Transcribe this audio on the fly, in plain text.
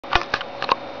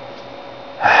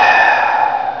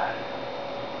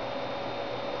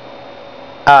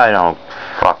I don't...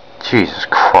 Fuck. Jesus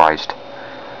Christ.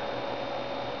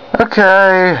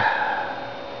 Okay.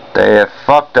 They have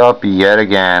fucked up yet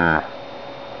again.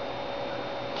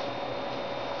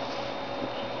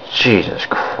 Jesus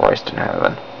Christ in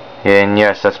heaven. And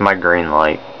yes, that's my green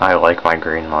light. I like my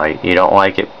green light. You don't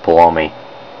like it, blow me.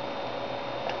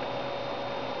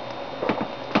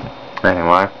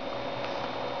 Anyway.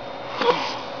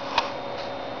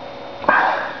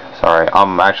 Sorry,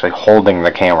 I'm actually holding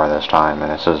the camera this time,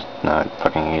 and this is not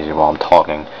fucking easy while I'm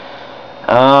talking.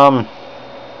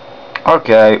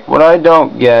 Okay, what I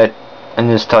don't get, and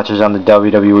this touches on the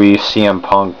WWE CM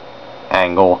Punk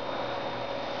angle.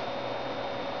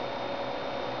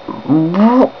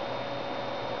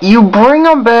 You bring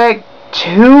him back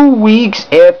 2 weeks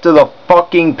after the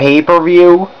fucking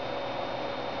pay-per-view?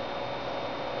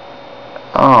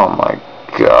 Oh my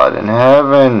God in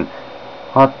heaven.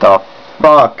 What the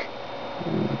fuck?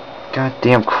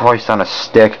 Goddamn Christ on a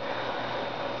stick.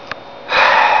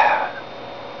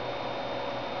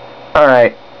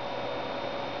 Alright.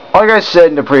 Like I said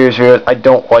in the previous videos, I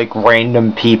don't like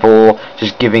random people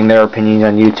just giving their opinions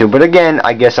on YouTube. But again,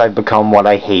 I guess I've become what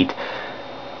I hate.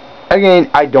 Again,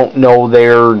 I don't know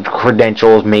their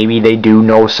credentials. Maybe they do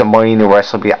know somebody in the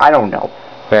wrestling. I don't know.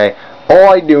 Okay?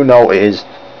 All I do know is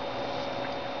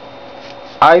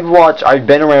I've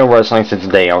been around wrestling since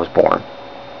the day I was born.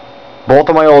 Both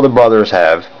of my older brothers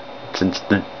have, since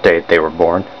the day they were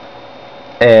born.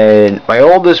 And my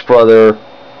oldest brother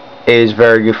is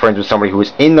very good friends with somebody who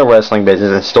is in the wrestling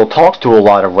business and still talks to a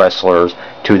lot of wrestlers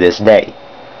to this day.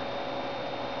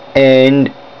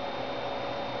 And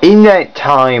in that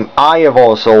time, I have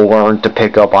also learned to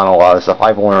pick up on a lot of stuff.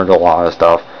 I've learned a lot of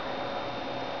stuff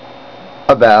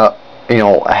about, you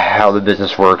know, how the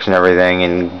business works and everything,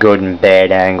 and good and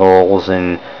bad angles,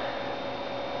 and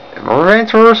vice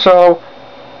versa.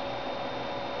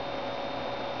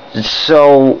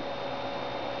 So,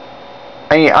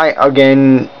 I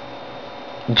again,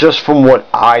 just from what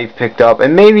I've picked up,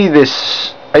 and maybe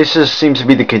this just seems to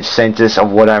be the consensus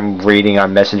of what I'm reading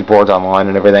on message boards online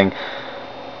and everything,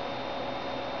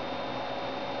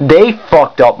 they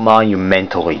fucked up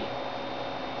monumentally.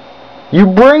 You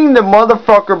bring the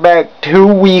motherfucker back 2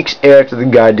 weeks after the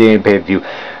goddamn pay-per-view.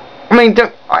 I mean,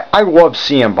 I love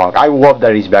CM Punk. I love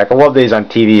that he's back. I love that he's on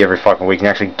TV every fucking week and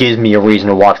actually gives me a reason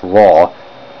to watch Raw.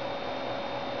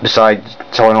 Besides,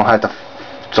 so I don't have to,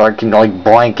 so I can, like,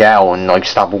 blank out and, like,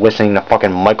 stop listening to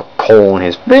fucking Michael Cole and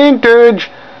his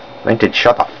vintage. Vintage,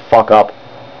 shut the fuck up.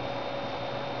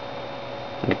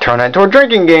 You can turn that into a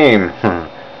drinking game.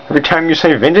 Every time you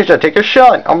say vintage, I take a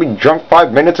shot. I'll be drunk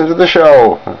 5 minutes into the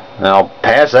show. And I'll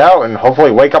pass out and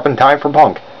hopefully wake up in time for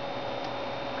Punk.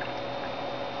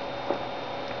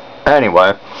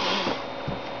 Anyway.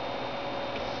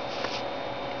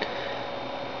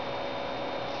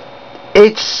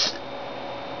 It's...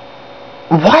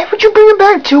 Why would you bring it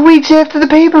back 2 weeks after the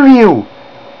pay-per-view?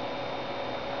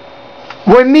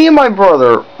 When me and my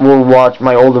brother were watching,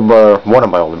 my older brother, one of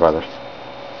my older brothers,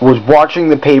 was watching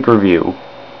the pay-per-view,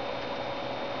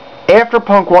 after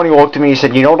Punk won, he looked at me and he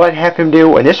said, you know what I'd have him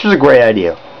do? And this was a great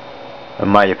idea. In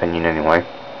my opinion, anyway.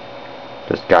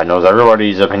 Because God knows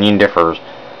everybody's opinion differs.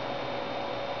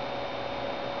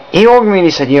 He looked at me and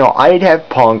he said, you know, I'd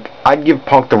give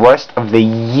Punk the rest of the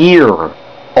year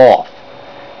off.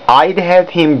 I'd have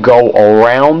him go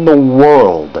around the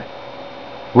world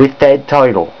with that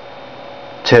title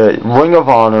to Ring of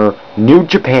Honor, New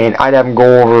Japan. I'd have him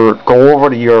go over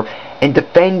to Europe and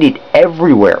defend it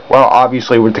everywhere. Well,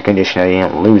 obviously with the condition that he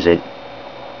didn't lose it.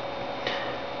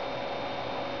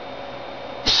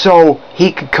 So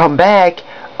he could come back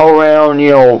around,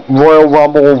 you know, Royal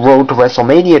Rumble, Road to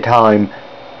WrestleMania time,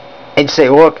 and say,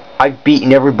 look, I've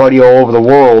beaten everybody all over the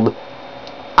world.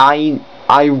 I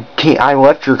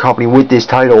left your company with this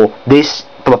title. This,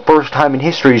 for the first time in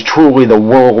history, is truly the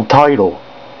world title.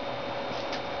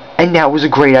 And that was a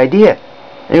great idea.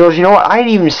 And he goes, you know what, I'd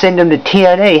even send him to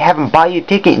TNA, have him buy you a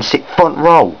ticket and sit front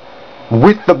row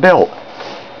with the belt.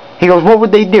 He goes, what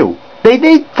would they do?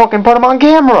 They'd fucking put him on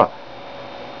camera.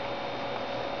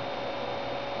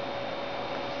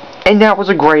 And that was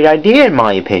a great idea, in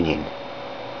my opinion.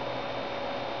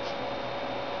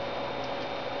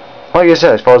 Like I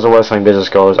said, as far as the wrestling business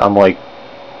goes, I'm like,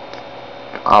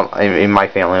 in my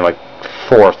family, I'm like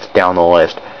 4th down the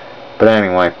list. But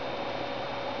anyway.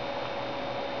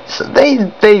 So they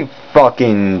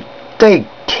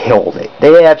killed it.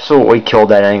 They absolutely killed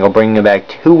that angle, bringing it back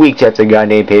 2 weeks after the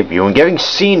goddamn pay-per-view and giving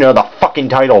Cena the fucking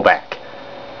title back.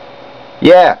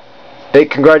 Yeah, big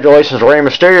congratulations to Rey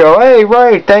Mysterio. Hey,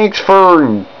 Rey, thanks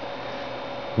for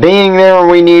being there when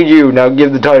we need you. Now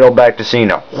give the title back to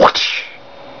Cena. Whoosh.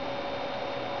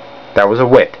 That was a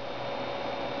whip.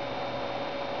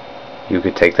 You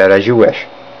could take that as you wish.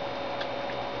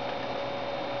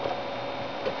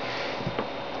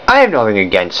 I have nothing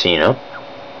against Cena.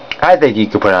 I think he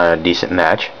could put on a decent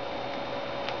match.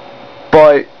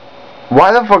 But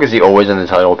why the fuck is he always in the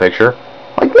title picture?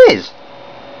 Like Miz.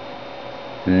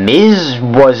 Miz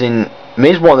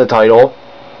won the title,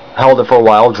 held it for a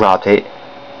while, dropped it,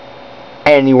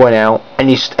 and he went out and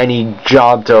he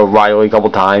jobbed to Riley a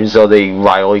couple times, so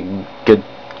Riley could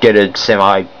get a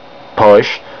semi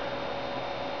push,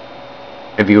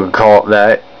 if you would call it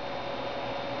that.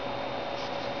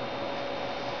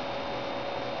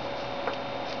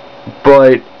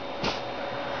 But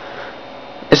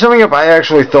summing up, I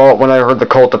actually thought when I heard the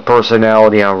Cult of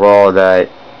Personality on Raw that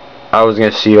I was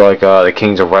gonna see like the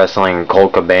Kings of Wrestling and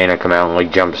Colt Cabana come out and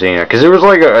like jump Cena, because there was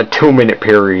like a 2-minute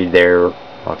period there.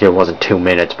 Okay, it wasn't 2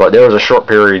 minutes, but there was a short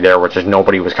period there where just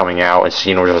nobody was coming out and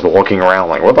Cena was just looking around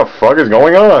like, what the fuck is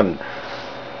going on?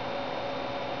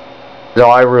 So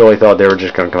I really thought they were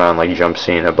just gonna come out and like jump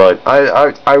Cena, but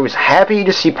I was happy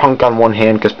to see Punk on one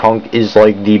hand, because Punk is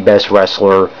like the best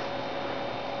wrestler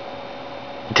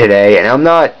today, and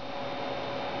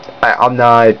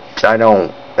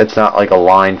it's not like a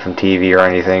line from TV or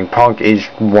anything. Punk is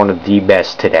one of the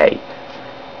best today.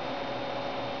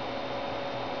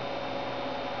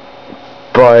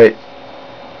 But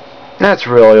that's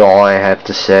really all I have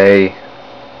to say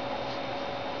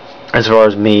as far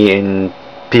as me and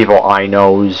people I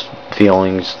know's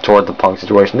feelings toward the Punk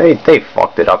situation. They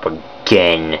fucked it up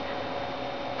again.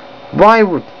 Why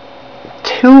would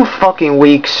 2 fucking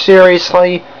weeks,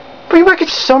 seriously? Bring back a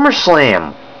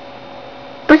SummerSlam.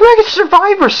 Bring back a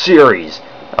Survivor Series.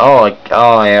 Oh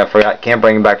yeah, I forgot. Can't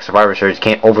bring back Survivor Series.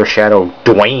 Can't overshadow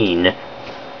Dwayne.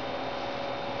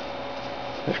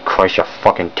 Christ, you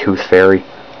fucking tooth fairy.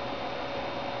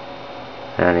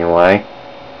 Anyway.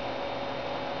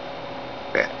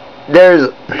 There's...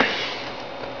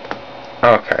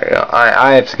 Okay,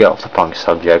 I have to get off the Punk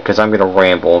subject, because I'm going to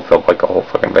ramble and fill up like a whole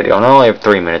fucking video. And I only have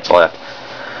 3 minutes left.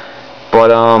 But,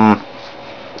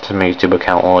 so my YouTube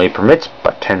account only permits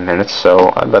about 10 minutes,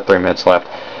 so I've got 3 minutes left.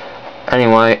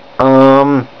 Anyway,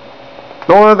 the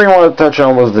only thing I wanted to touch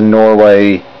on was the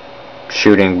Norway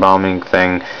shooting, bombing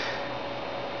thing.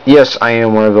 Yes, I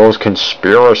am one of those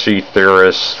conspiracy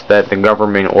theorists that the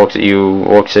government looks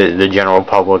at the general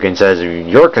public and says,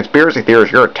 you're a conspiracy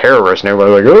theorist, you're a terrorist, and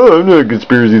everybody's like, oh, I'm not a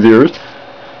conspiracy theorist.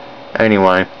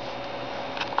 Anyway.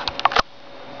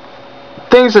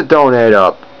 Things that don't add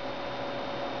up.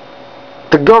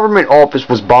 The government office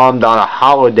was bombed on a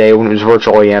holiday when it was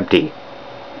virtually empty.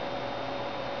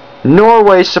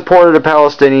 Norway supported a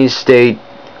Palestinian state,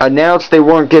 announced they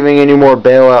weren't giving any more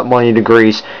bailout money to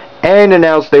Greece, and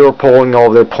announced they were pulling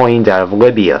all their planes out of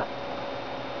Libya.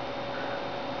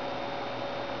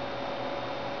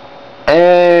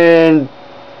 And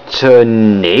to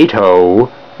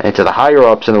NATO, and to the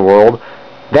higher-ups in the world,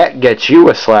 that gets you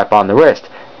a slap on the wrist.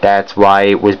 That's why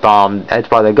it was bombed. That's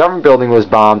why the government building was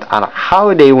bombed on a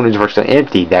holiday when it was virtually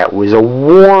empty. That was a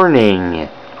warning.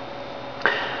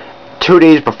 2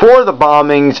 days before the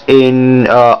bombings in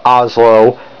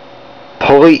Oslo,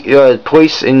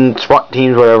 police and SWAT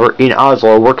teams, whatever, in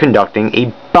Oslo were conducting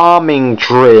a bombing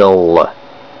drill.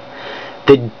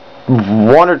 The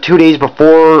 1 or 2 days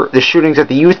before the shootings at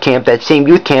the youth camp, that same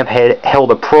youth camp had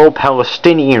held a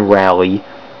pro-Palestinian rally.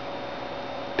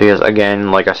 Because,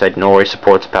 again, like I said, Norway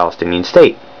supports a Palestinian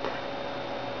state.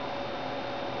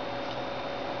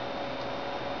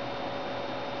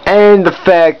 And the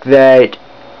fact that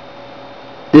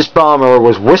this bomber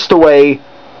was whisked away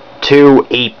to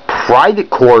a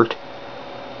private court,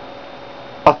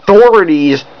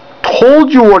 authorities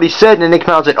told you what he said, and then they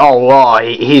come out and said, oh,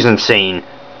 he's insane.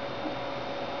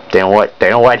 They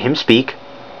don't let him speak.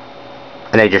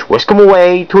 And they just whisk him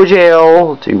away to a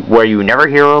jail, to where you never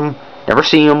hear him. Never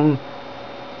see him.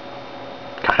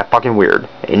 Kind of fucking weird,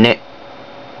 isn't it?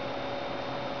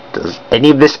 Does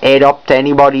any of this add up to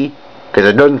anybody? Because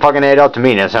it doesn't fucking add up to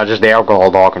me. And it's not just the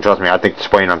alcohol talk, and trust me, I think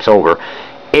this way I'm sober.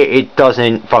 It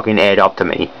doesn't fucking add up to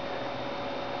me.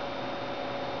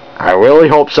 I really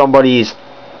hope somebody's...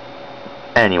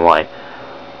 Anyway.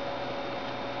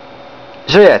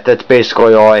 So yeah, that's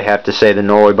basically all I have to say. The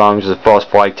Norway bombings was a false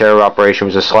flag terror operation,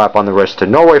 was a slap on the wrist to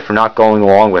Norway for not going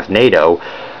along with NATO.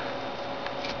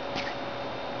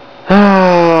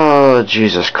 Oh,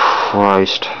 Jesus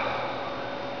Christ.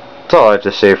 That's all I have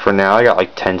to say for now. I got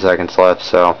like 10 seconds left,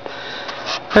 so...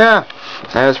 Yeah,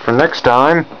 as for next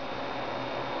time,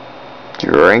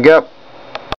 drink up.